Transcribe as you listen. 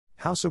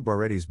House of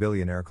Barretti's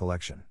Billionaire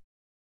Collection.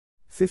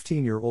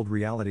 15-year-old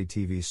reality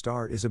TV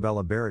star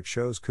Isabella Barrett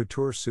shows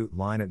couture suit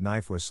line at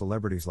Knife with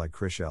celebrities like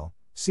Chrishell,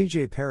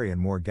 CJ Perry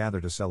and more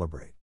gather to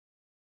celebrate.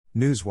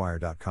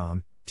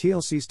 Newswire.com,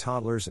 TLC's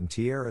Toddlers and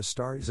Tiaras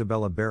star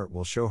Isabella Barrett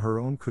will show her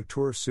own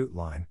couture suit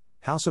line,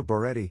 House of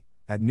Barretti,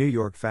 at New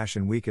York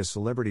Fashion Week as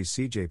celebrities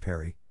CJ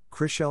Perry,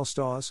 Chrishell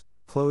Stause,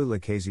 Chloe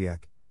Lakaziak,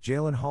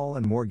 Jalen Hall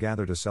and more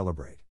gather to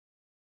celebrate.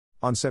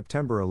 On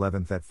September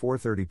 11 at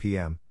 4:30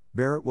 p.m.,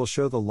 Barrett will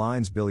show the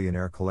line's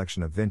Billionaire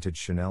collection of vintage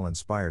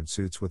Chanel-inspired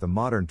suits with a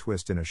modern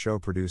twist in a show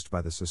produced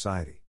by the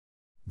Society.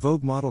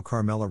 Vogue model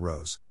Carmela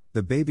Rose,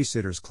 the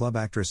Babysitters Club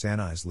actress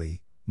Anais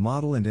Lee,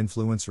 model and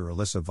influencer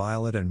Alyssa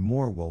Violet and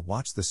more will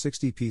watch the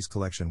 60-piece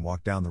collection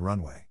walk down the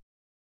runway.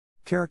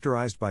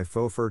 Characterized by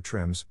faux fur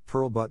trims,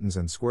 pearl buttons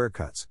and square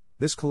cuts,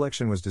 this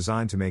collection was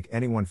designed to make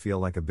anyone feel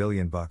like $1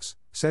 billion,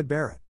 said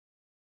Barrett.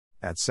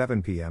 At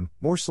 7 p.m.,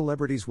 more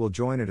celebrities will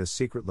join at a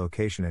secret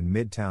location in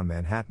Midtown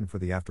Manhattan for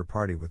the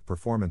after-party with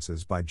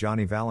performances by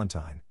Johnny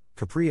Valentine,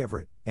 Capri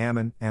Everett,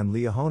 Ammon, and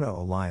Leahona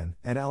O'Lyon,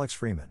 and Alex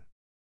Freeman.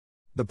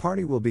 The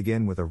party will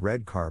begin with a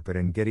red carpet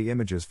and Getty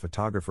Images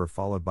photographer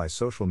followed by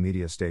social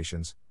media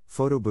stations,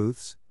 photo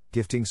booths,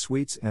 gifting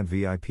suites and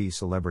VIP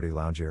celebrity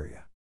lounge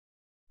area.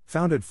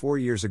 Founded 4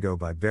 years ago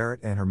by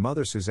Barrett and her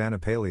mother Susanna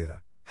Paliota,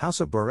 House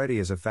of Barretti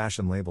is a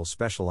fashion label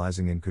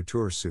specializing in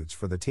couture suits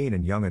for the teen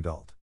and young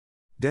adult.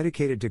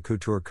 Dedicated to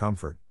couture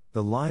comfort,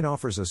 the line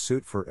offers a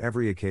suit for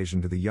every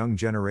occasion to the young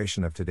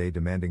generation of today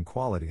demanding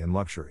quality and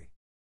luxury.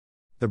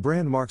 The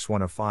brand marks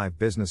one of 5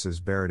 businesses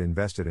Barrett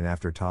invested in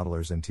after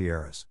Toddlers and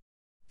Tiaras.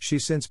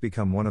 She's since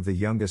become one of the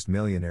youngest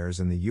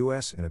millionaires in the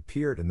U.S. and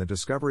appeared in the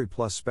Discovery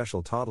Plus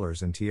special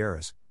Toddlers and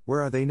Tiaras,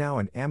 Where Are They Now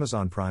and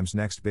Amazon Prime's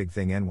Next Big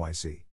Thing NYC.